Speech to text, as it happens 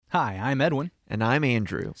Hi, I'm Edwin. And I'm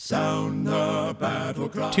Andrew. Sound the battle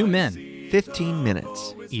cry. 2 men, 15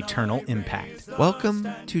 minutes. eternal impact. Welcome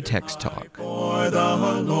to Text Talk. For the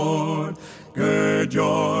Lord, gird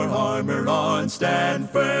your armor on, stand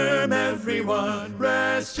firm, everyone.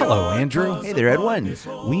 Rest Hello, your Andrew. cause Hey there, Edwin.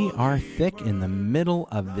 We are thick in the middle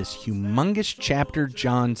of this humongous chapter,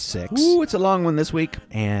 John 6. Ooh, it's a long one this week.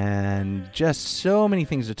 And just so many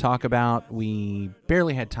things to talk about. We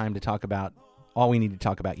barely had time to talk about all we needed to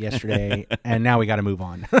talk about yesterday, and now we got to move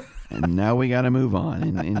on. And now we got to move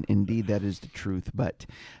on. And indeed, that is the truth. But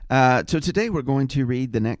so today we're going to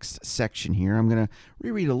read the next section here. I'm going to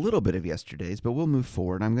reread a little bit of yesterday's, but we'll move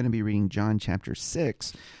forward. I'm going to be reading John chapter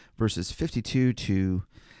 6, verses 52 to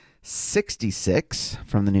 66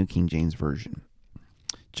 from the New King James Version.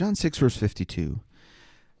 John 6, verse 52.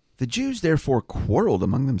 The Jews therefore quarreled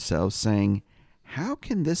among themselves, saying, "How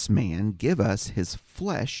can this man give us his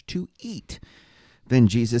flesh to eat?" Then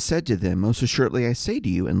Jesus said to them, "Most assuredly I say to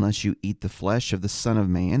you, unless you eat the flesh of the Son of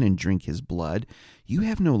Man and drink his blood, you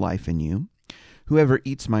have no life in you. Whoever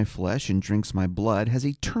eats my flesh and drinks my blood has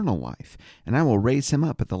eternal life, and I will raise him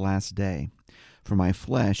up at the last day. For my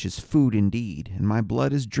flesh is food indeed, and my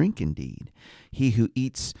blood is drink indeed. He who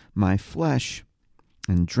eats my flesh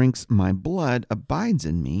and drinks my blood abides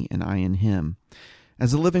in me, and I in him.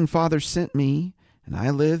 As the living Father sent me, and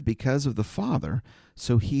I live because of the Father,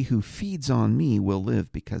 so he who feeds on me will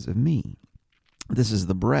live because of me. This is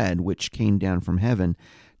the bread which came down from heaven,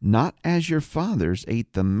 not as your fathers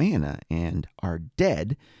ate the manna and are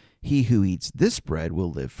dead. He who eats this bread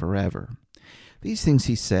will live forever." These things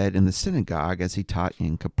he said in the synagogue as he taught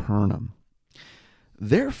in Capernaum.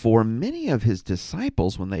 Therefore many of his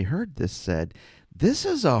disciples, when they heard this, said, "This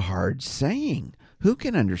is a hard saying. Who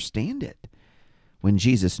can understand it?" When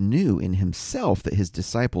Jesus knew in himself that his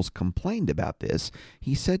disciples complained about this,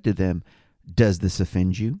 he said to them, "Does this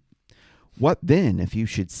offend you? What then if you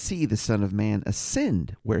should see the Son of Man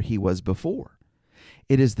ascend where he was before?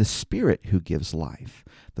 It is the Spirit who gives life.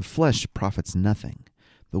 The flesh profits nothing.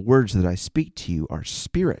 The words that I speak to you are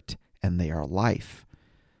spirit, and they are life.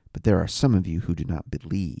 But there are some of you who do not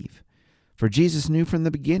believe." For Jesus knew from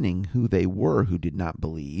the beginning who they were who did not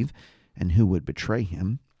believe, and who would betray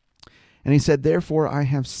him. And he said, "Therefore I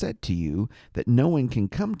have said to you that no one can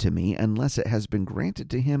come to me unless it has been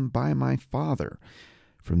granted to him by my Father."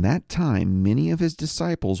 From that time many of his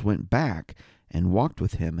disciples went back and walked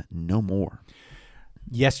with him no more.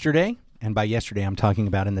 Yesterday, and by yesterday I'm talking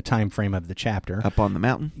about in the time frame of the chapter. Up on the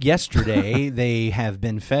mountain? Yesterday, they have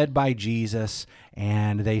been fed by Jesus,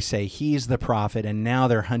 and they say he's the prophet, and now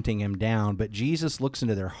they're hunting him down. But Jesus looks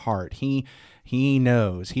into their heart. He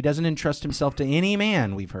knows. He doesn't entrust himself to any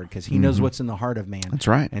man, we've heard, because he knows what's in the heart of man. That's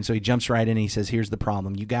right. And so he jumps right in and he says, here's the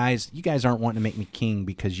problem. You guys aren't wanting to make me king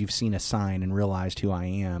because you've seen a sign and realized who I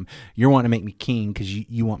am. You're wanting to make me king because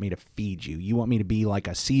you want me to feed you. You want me to be like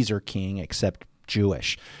a Caesar king, except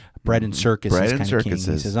Jewish. Bread and circuses Bread and kind of king. He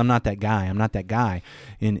circuses. says, I'm not that guy. I'm not that guy.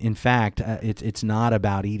 In fact, it's not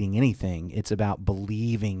about eating anything. It's about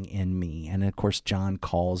believing in me. And of course, John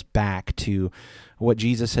calls back to what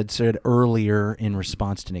Jesus had said earlier in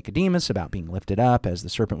response to Nicodemus about being lifted up as the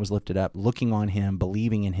serpent was lifted up, looking on him,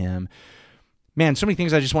 believing in him. Man, so many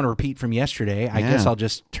things I just want to repeat from yesterday. I guess I'll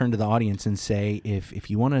just turn to the audience and say, if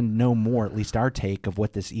you want to know more, at least our take of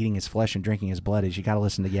what this eating his flesh and drinking his blood is, you got to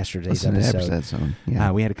listen to yesterday's episode.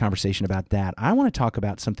 Yeah. We had a conversation about that. I want to talk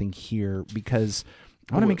about something here because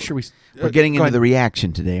I want to make sure we're getting into the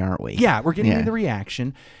reaction today, aren't we? Yeah, we're getting into the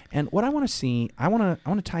reaction. And what I want to see, I want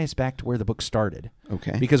to tie us back to where the book started.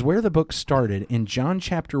 Okay. Because where the book started, in John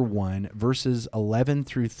chapter 1, verses 11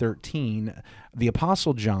 through 13, the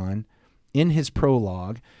Apostle John, in his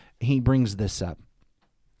prologue, he brings this up.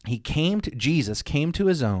 Jesus came to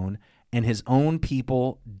his own, and his own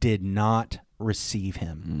people did not receive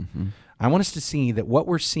him. Mm-hmm. I want us to see that what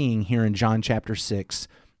we're seeing here in John chapter 6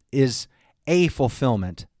 is a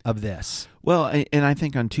fulfillment of this. Well, and I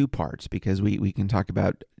think on two parts, because we can talk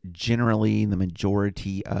about generally the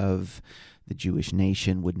majority of the Jewish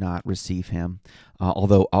nation would not receive him,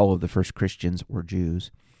 although all of the first Christians were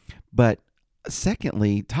Jews. But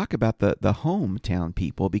secondly, talk about the hometown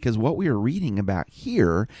people, because what we are reading about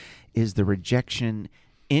here is the rejection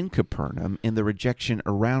in Capernaum and the rejection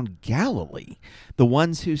around Galilee. The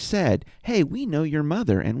ones who said, "Hey, we know your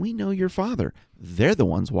mother and we know your father." They're the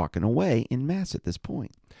ones walking away en masse at this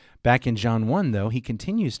point. Back in John 1, though, he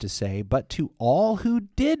continues to say, "But to all who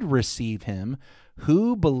did receive him,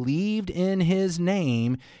 who believed in his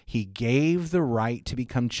name, he gave the right to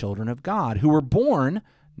become children of God, who were born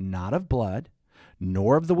not of blood,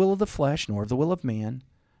 nor of the will of the flesh, nor of the will of man,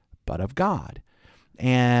 but of God."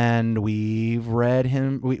 And we've read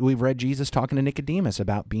Jesus talking to Nicodemus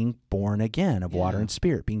about being born again of water and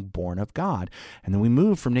spirit, being born of God. And then we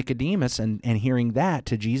move from Nicodemus and hearing that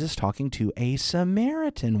to Jesus talking to a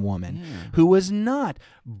Samaritan woman who was not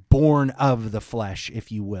born of the flesh,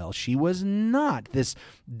 if you will. She was not this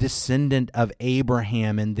descendant of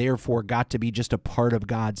Abraham and therefore got to be just a part of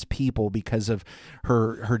God's people because of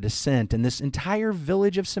her descent. And this entire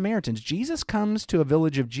village of Samaritans, Jesus comes to a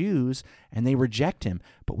village of Jews and they reject him.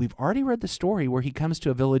 But we've already read the story where he comes to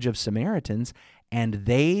a village of Samaritans and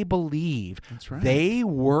they believe. That's right. They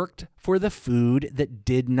worked for the food that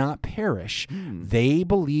did not perish. They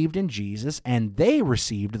believed in Jesus and they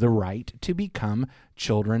received the right to become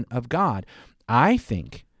children of God. I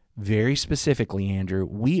think, very specifically, Andrew,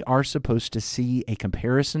 we are supposed to see a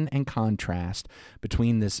comparison and contrast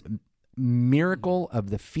between this miracle of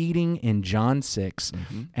the feeding in John 6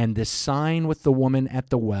 and this sign with the woman at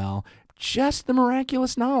the well, just the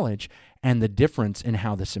miraculous knowledge, and the difference in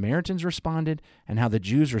how the Samaritans responded and how the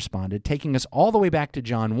Jews responded, taking us all the way back to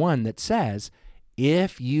John 1 that says,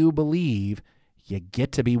 if you believe, you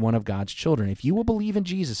get to be one of God's children. If you will believe in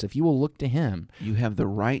Jesus, if you will look to him, you have the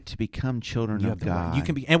right to become children of God. You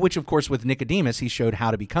can be, and which, of course, with Nicodemus, he showed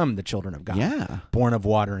how to become the children of God. Yeah, born of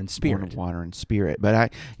water and spirit. Born of water and spirit. But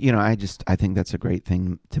I think that's a great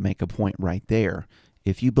thing to make a point right there.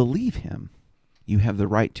 If you believe him, you have the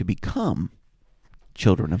right to become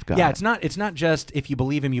children of God. Yeah, it's not just if you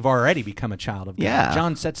believe him, you've already become a child of God. Yeah.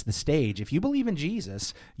 John sets the stage. If you believe in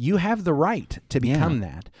Jesus, you have the right to become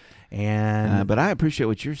that. And but I appreciate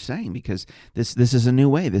what you're saying, because this is a new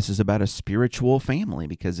way. This is about a spiritual family,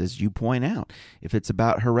 because as you point out, if it's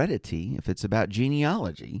about heredity, if it's about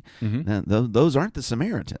genealogy, those aren't the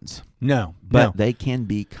Samaritans. No. They can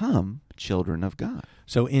become children of God.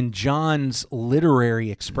 So in John's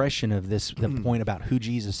literary expression of this, the point about who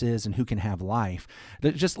Jesus is and who can have life,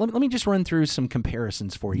 let me just run through some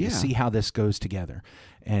comparisons for you to see how this goes together.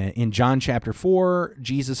 In John chapter 4,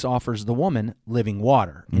 Jesus offers the woman living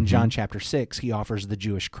water. In John chapter 6, he offers the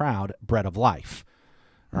Jewish crowd bread of life.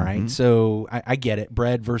 All right, so I get it,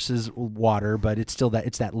 bread versus water, but it's still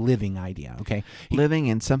that living idea, okay? Living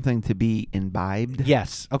and something to be imbibed?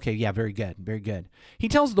 Yes, okay, yeah, very good, very good. He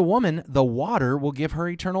tells the woman the water will give her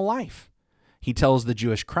eternal life. He tells the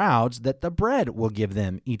Jewish crowds that the bread will give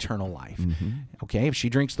them eternal life. Okay, if she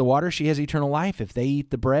drinks the water, she has eternal life. If they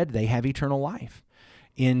eat the bread, they have eternal life.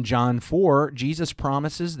 In John 4, Jesus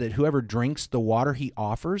promises that whoever drinks the water he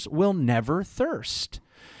offers will never thirst.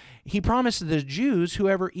 He promised the Jews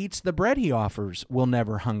whoever eats the bread he offers will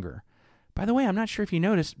never hunger. By the way, I'm not sure if you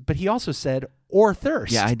noticed, but he also said, or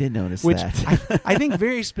thirst. Yeah, I did notice which that. I think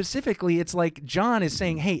very specifically, it's like John is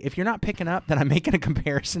saying, hey, if you're not picking up that I'm making a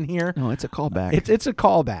comparison here. No, it's a callback. It's a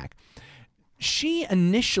callback. She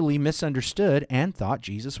initially misunderstood and thought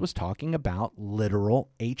Jesus was talking about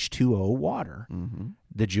literal H2O water.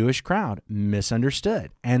 The Jewish crowd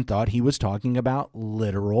misunderstood and thought he was talking about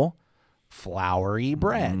literal floury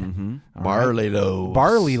bread. Barley loaves.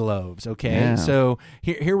 Barley loaves, okay? Yeah. So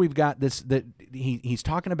here we've got this, that he's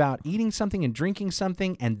talking about eating something and drinking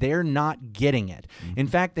something, and they're not getting it. In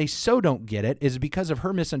fact, they so don't get it is because of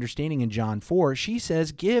her misunderstanding in John 4. She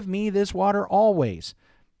says, give me this water always.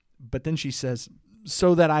 But then she says,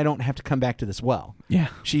 so that I don't have to come back to this well. Yeah.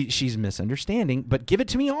 She's misunderstanding, but give it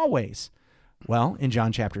to me always. Well, in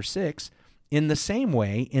John chapter 6, in the same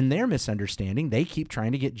way, in their misunderstanding, they keep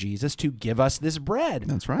trying to get Jesus to give us this bread.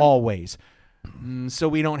 That's right. Always. So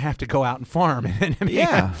we don't have to go out and farm.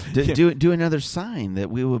 Do another sign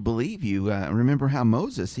that we will believe you. Remember how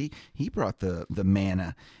Moses, he brought the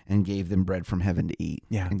manna and gave them bread from heaven to eat.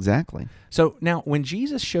 Yeah. Exactly. So now when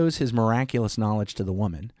Jesus shows his miraculous knowledge to the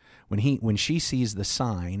woman, when she sees the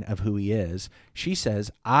sign of who he is, she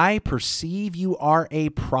says, I perceive you are a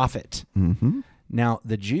prophet. Now,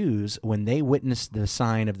 the Jews, when they witnessed the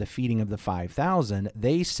sign of the feeding of the 5,000,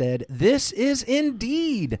 they said, this is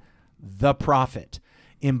indeed the prophet.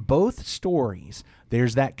 In both stories,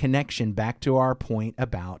 there's that connection back to our point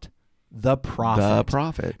about the prophet. The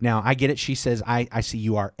prophet. Now, I get it. She says, I see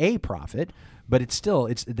you are a prophet, but it's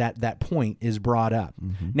that point is brought up.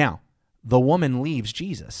 Now, the woman leaves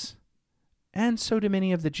Jesus, and so do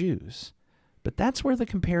many of the Jews. But that's where the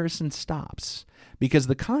comparison stops, because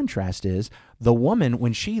the contrast is the woman,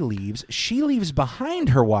 when she leaves behind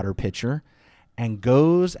her water pitcher and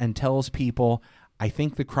goes and tells people, I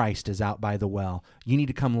think the Christ is out by the well. You need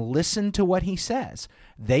to come listen to what he says.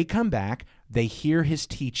 They come back, they hear his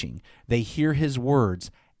teaching, they hear his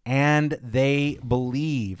words, and they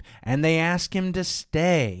believe, and they ask him to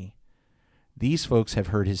stay. These folks have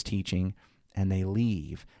heard his teaching, and they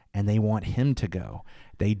leave. and they want him to go.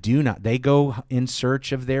 They do not. They go in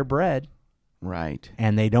search of their bread. Right.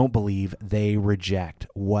 And they don't believe, they reject.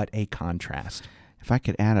 What a contrast. If I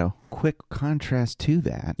could add a quick contrast to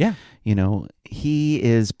that. Yeah. He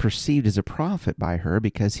is perceived as a prophet by her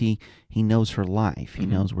because he knows her life. He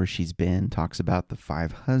knows where she's been, talks about the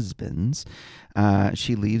 5 husbands.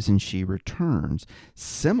 She leaves and she returns.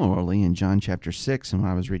 Similarly, in John chapter 6, and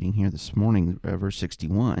when I was reading here this morning, verse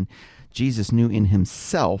 61, Jesus knew in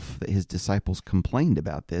himself that his disciples complained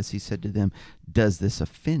about this. He said to them, "Does this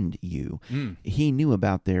offend you?" He knew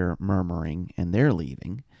about their murmuring and their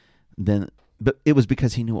leaving. But it was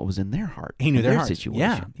because he knew what was in their heart. He knew their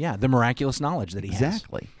situation. Yeah, the miraculous knowledge that he has.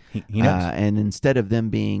 Exactly. He knows. And instead of them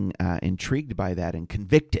being intrigued by that and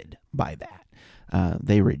convicted by that,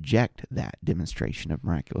 they reject that demonstration of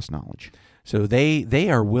miraculous knowledge. So they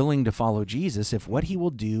are willing to follow Jesus if what he will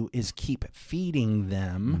do is keep feeding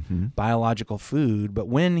them biological food. But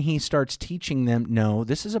when he starts teaching them, no,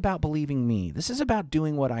 this is about believing me. This is about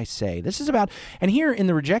doing what I say. This is about, and here in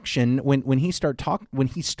the rejection, when he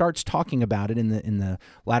starts talking about it in the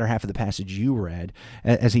latter half of the passage you read,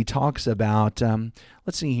 as he talks about,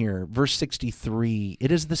 let's see here, verse 63,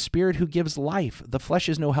 it is the Spirit who gives life. The flesh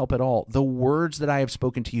is no help at all. The words that I have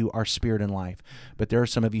spoken to you are spirit and life. But there are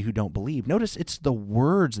some of you who don't believe. Notice it's the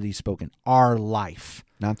words that he's spoken are life.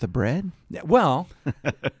 Not the bread? Well,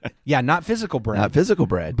 yeah, not physical bread. Not physical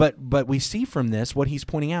bread. But we see from this what he's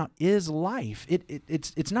pointing out is life.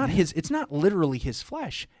 It's not it's not literally his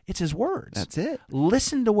flesh. It's his words. That's it.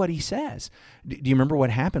 Listen to what he says. Do you remember what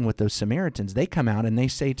happened with those Samaritans? They come out and they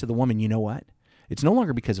say to the woman, "You know what? It's no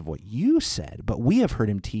longer because of what you said, but we have heard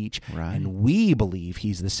him teach, and we believe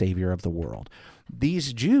he's the Savior of the world."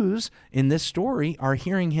 These Jews in this story are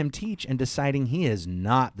hearing him teach and deciding he is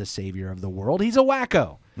not the Savior of the world. He's a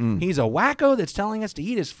wacko. He's a wacko that's telling us to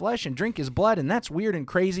eat his flesh and drink his blood, and that's weird and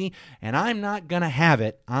crazy, and I'm not going to have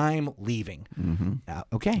it. I'm leaving.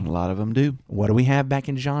 Okay. A lot of them do. What do we have back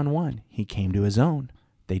in John 1? He came to his own.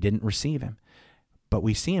 They didn't receive him. But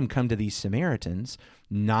we see him come to these Samaritans,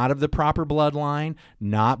 not of the proper bloodline,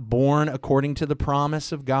 not born according to the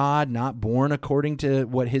promise of God, not born according to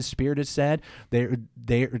what his Spirit has said.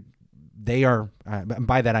 They are,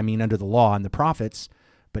 by that I mean under the law and the prophets,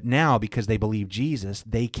 but now because they believe Jesus,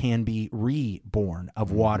 they can be reborn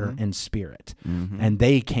of water and Spirit, and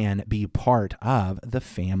they can be part of the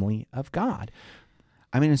family of God.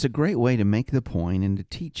 I mean, it's a great way to make the point and to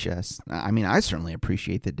teach us. I mean, I certainly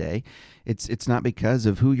appreciate the day. It's not because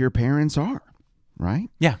of who your parents are, right?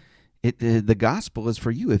 Yeah. The gospel is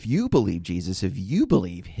for you. If you believe Jesus, if you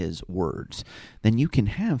believe his words, then you can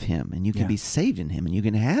have him, and you can be saved in him, and you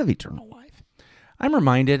can have eternal life. I'm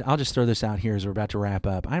reminded, I'll just throw this out here as we're about to wrap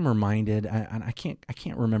up. I'm reminded, and I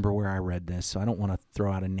can't remember where I read this, so I don't want to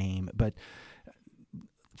throw out a name, but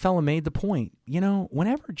fella made the point,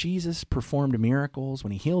 whenever Jesus performed miracles,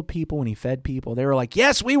 when he healed people, when he fed people, they were like,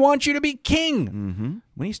 "Yes, we want you to be king."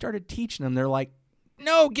 When he started teaching them, they're like,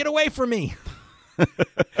 "No, get away from me."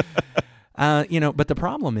 But the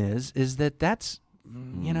problem is that that's,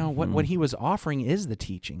 what he was offering is the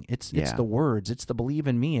teaching. It's the words. It's the believe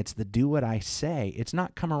in me. It's the do what I say. It's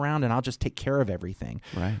not come around and I'll just take care of everything.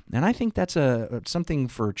 Right. And I think that's something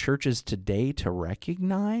for churches today to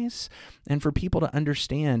recognize and for people to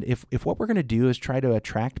understand. If what we're going to do is try to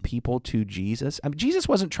attract people to Jesus, Jesus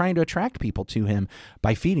wasn't trying to attract people to him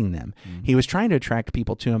by feeding them. He was trying to attract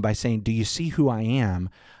people to him by saying, "Do you see who I am?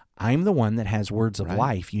 I'm the one that has words of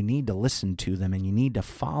life. You need to listen to them and you need to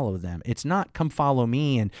follow them." It's not come follow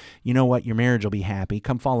me and you know what, your marriage will be happy.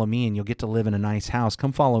 Come follow me and you'll get to live in a nice house.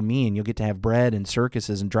 Come follow me and you'll get to have bread and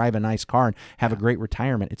circuses and drive a nice car and have a great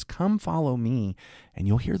retirement. It's come follow me and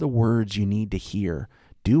you'll hear the words you need to hear.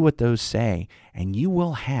 Do what those say and you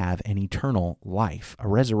will have an eternal life, a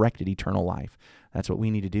resurrected eternal life. That's what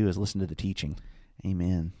we need to do, is listen to the teaching.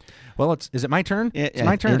 Amen. Well, is it my turn? It's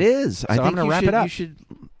my turn. It is. So I'm going to wrap it up. You should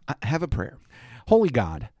have a prayer. Holy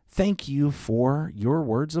God, thank you for your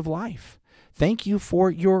words of life. Thank you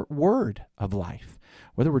for your word of life.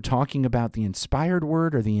 Whether we're talking about the inspired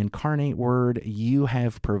word or the incarnate word, you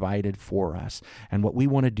have provided for us. And what we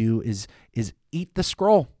want to do is eat the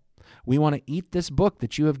scroll. We want to eat this book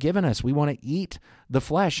that you have given us. We want to eat the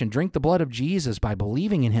flesh and drink the blood of Jesus by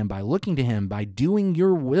believing in him, by looking to him, by doing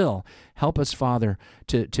your will. Help us, Father,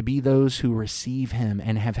 to be those who receive him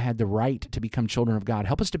and have had the right to become children of God.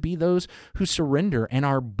 Help us to be those who surrender and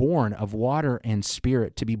are born of water and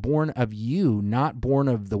Spirit, to be born of you, not born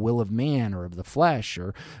of the will of man or of the flesh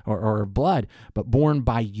or of blood, but born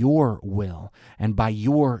by your will and by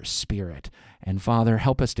your Spirit. And Father,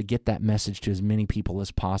 help us to get that message to as many people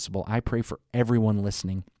as possible. I pray for everyone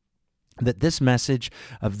listening that this message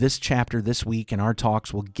of this chapter this week and our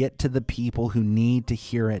talks will get to the people who need to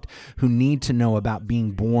hear it, who need to know about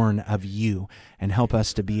being born of you, and help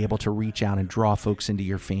us to be able to reach out and draw folks into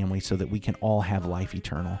your family so that we can all have life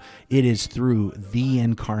eternal. It is through the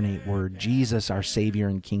incarnate Word, Jesus, our Savior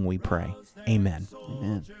and King, we pray. Amen.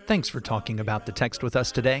 Amen. Thanks for talking about the text with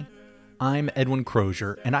us today. I'm Edwin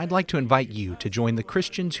Crozier, and I'd like to invite you to join the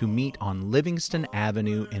Christians who meet on Livingston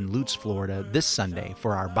Avenue in Lutz, Florida this Sunday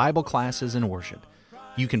for our Bible classes and worship.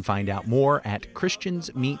 You can find out more at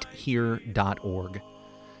christiansmeethere.org.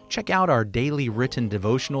 Check out our daily written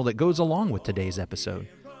devotional that goes along with today's episode.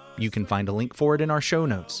 You can find a link for it in our show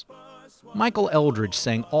notes. Michael Eldridge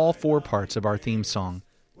sang all 4 parts of our theme song.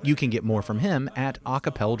 You can get more from him at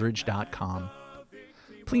acapeldridge.com.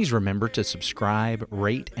 Please remember to subscribe,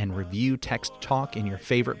 rate, and review Text Talk in your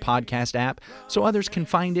favorite podcast app so others can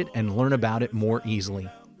find it and learn about it more easily.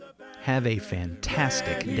 Have a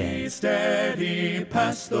fantastic day. Steady,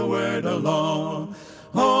 pass the word along.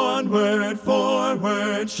 Onward,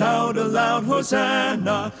 forward, shout aloud,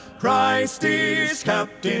 Hosanna. Christ is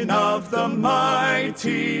captain of the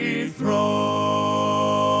mighty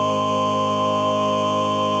throne.